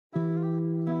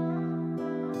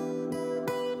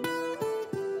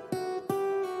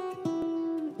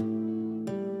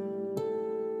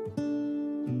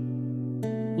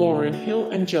Lauryn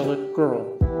Hill Angelic Girl.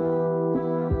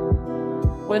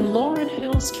 When Lauryn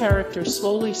Hill's character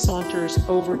slowly saunters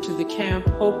over to the Camp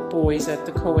Hope boys at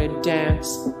the co-ed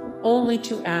dance, only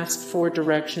to ask for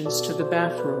directions to the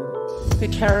bathroom, the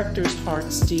character's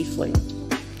hearts deflate.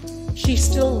 She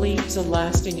still leaves a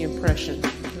lasting impression,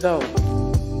 though.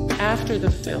 After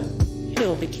the film,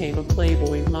 Hill became a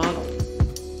Playboy model.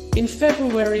 In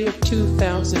February of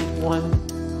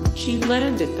 2001, she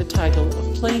landed the title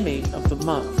of Playmate of the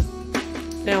Month.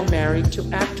 Now married to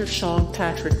actor Sean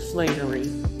Patrick Flanery,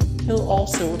 Hill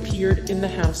also appeared in The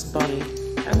House Bunny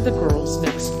and The Girls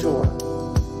Next Door.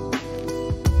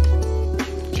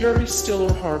 Jerry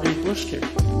Stiller Harvey Bushkin.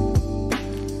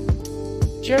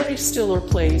 Jerry Stiller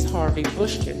plays Harvey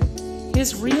Bushkin.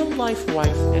 His real-life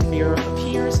wife and mirror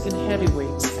appears in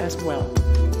Heavyweights as well.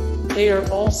 They are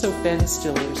also Ben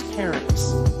Stiller's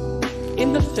parents.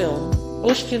 In the film,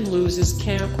 Bushkin loses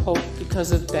Camp Hope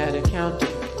because of bad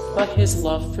accounting, but his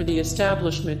love for the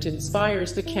establishment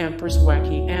inspires the campers'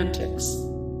 wacky antics.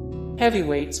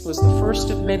 Heavyweights was the first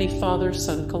of many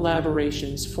father-son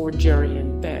collaborations for Jerry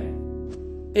and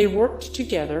Ben. They worked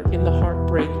together in The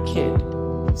Heartbreak Kid,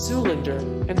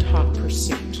 Zoolander, and Hot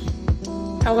Pursuit.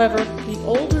 However, the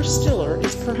older Stiller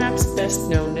is perhaps best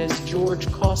known as George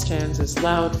Costanza's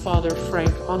loud father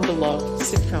Frank on beloved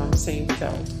sitcom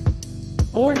Seinfeld.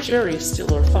 Or Jerry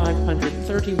Stiller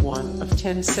 531 of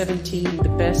 1017 The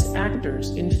Best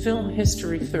Actors in Film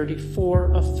History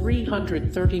 34 of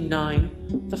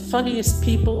 339 The Funniest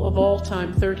People of All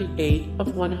Time 38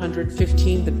 of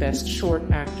 115 The Best Short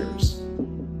Actors.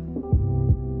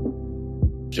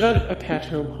 Judd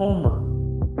Apatow Homer.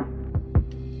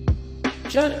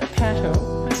 Judd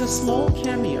Apatow has a small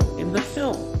cameo in the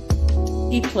film.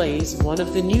 He plays one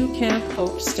of the new Camp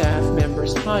Hope staff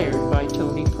members hired by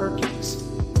Tony Perkins.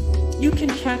 You can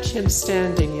catch him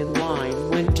standing in line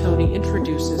when Tony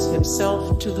introduces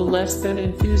himself to the less than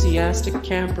enthusiastic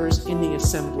campers in the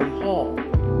assembly hall.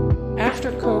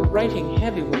 After co-writing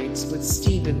Heavyweights with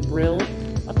Stephen Brill,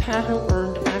 Apatow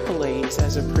earned accolades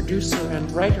as a producer and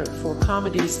writer for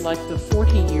comedies like The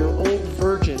 40-Year-Old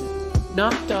Virgin,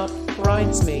 Knocked Up,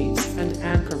 Bridesmaids, and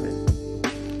Anchorman.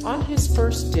 On his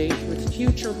first date with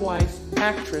future wife,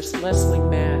 actress Leslie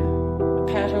Mann,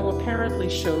 Apatow apparently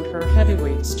showed her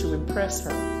Heavyweights to impress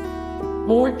her.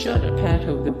 More Judd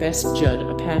Apatow. The Best Judd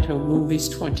Apatow Movies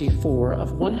 24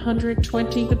 of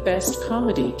 120 The Best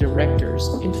Comedy Directors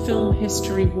in Film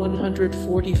History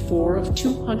 144 of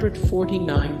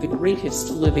 249 The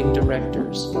Greatest Living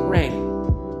Directors. Rank.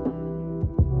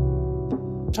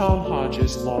 Tom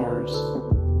Hodges Lars.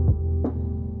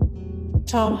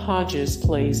 Tom Hodges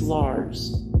plays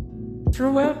Lars.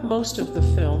 Throughout most of the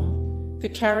film, the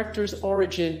character's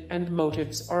origin and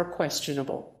motives are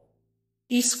questionable.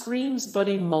 He screams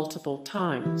Buddy multiple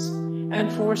times,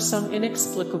 and for some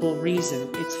inexplicable reason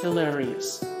it's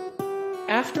hilarious.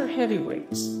 After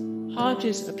Heavyweights,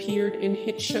 Hodges appeared in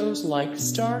hit shows like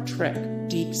Star Trek,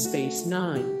 Deep Space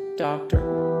Nine,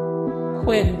 Dr.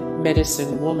 Quinn,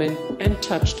 Medicine Woman, and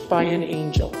Touched by an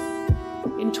Angel.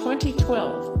 In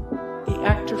 2012, the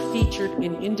actor featured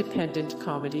in independent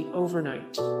comedy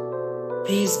Overnight.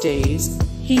 These days,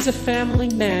 he's a family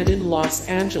man in Los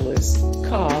Angeles,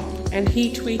 Cobb, and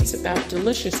he tweets about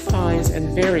delicious pies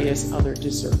and various other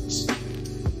desserts.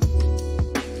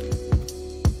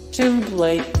 Tim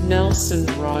Blake, Nelson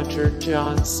Roger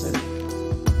Johnson.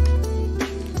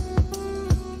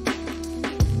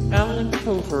 Alan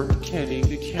Covert Kenny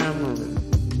the cameraman.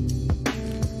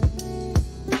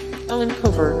 Alan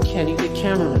Covert Kenny the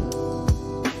cameraman.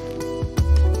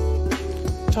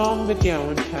 Tom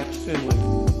McGowan Pat Finley.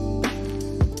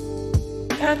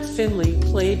 Pat Finley,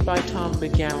 played by Tom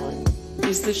McGowan,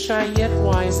 is the shy yet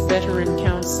wise veteran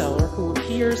counselor who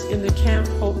appears in the Camp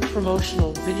Hope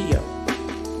promotional video.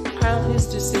 While his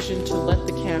decision to let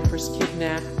the campers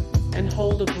kidnap and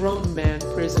hold a grown man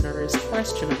prisoner is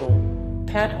questionable,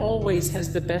 Pat always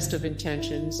has the best of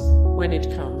intentions when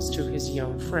it comes to his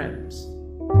young friends.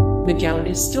 McGowan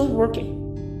is still working.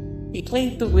 He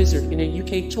played the Wizard in a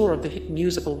UK tour of the hit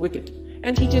musical Wicked,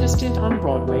 and he did a stint on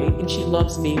Broadway in She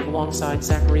Loves Me alongside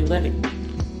Zachary Levi.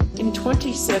 In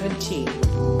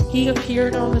 2017, he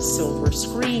appeared on the silver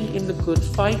screen in The Good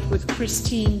Fight with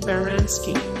Christine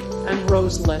Baranski and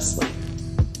Rose Leslie.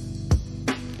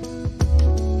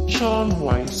 Sean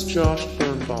Weiss, Josh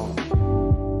Birnbaum.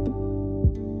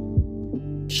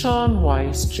 Sean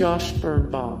Weiss, Josh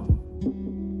Birnbaum.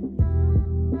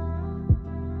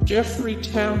 Jeffrey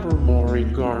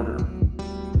Tambormori Garner.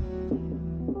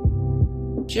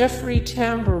 Jeffrey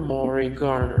Tambormori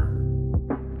Garner.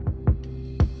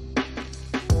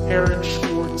 Aaron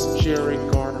Schwartz, Jerry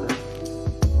Garner.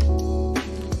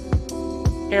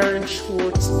 Aaron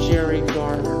Schwartz, Jerry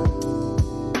Garner,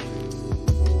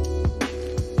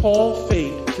 Paul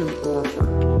Fate, Tim Orford,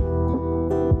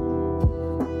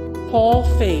 Paul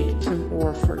Fate, Tim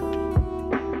Orford,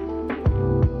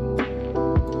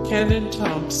 Kenan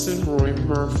Thompson, Roy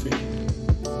Murphy,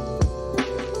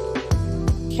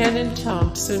 Kenan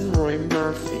Thompson, Roy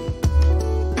Murphy,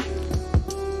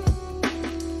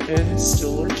 Ben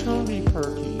Stiller, Tony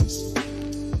Perkins,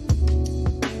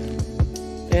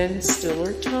 Ben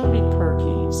Stiller, Tony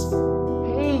Perkins.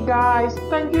 Hey guys,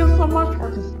 thank you so much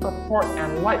for the support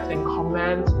and likes and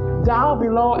comments down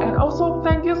below, and also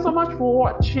thank you so much for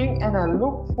watching, and I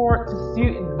look forward to see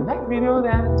you in the next video.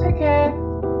 Then take care,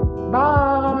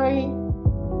 bye.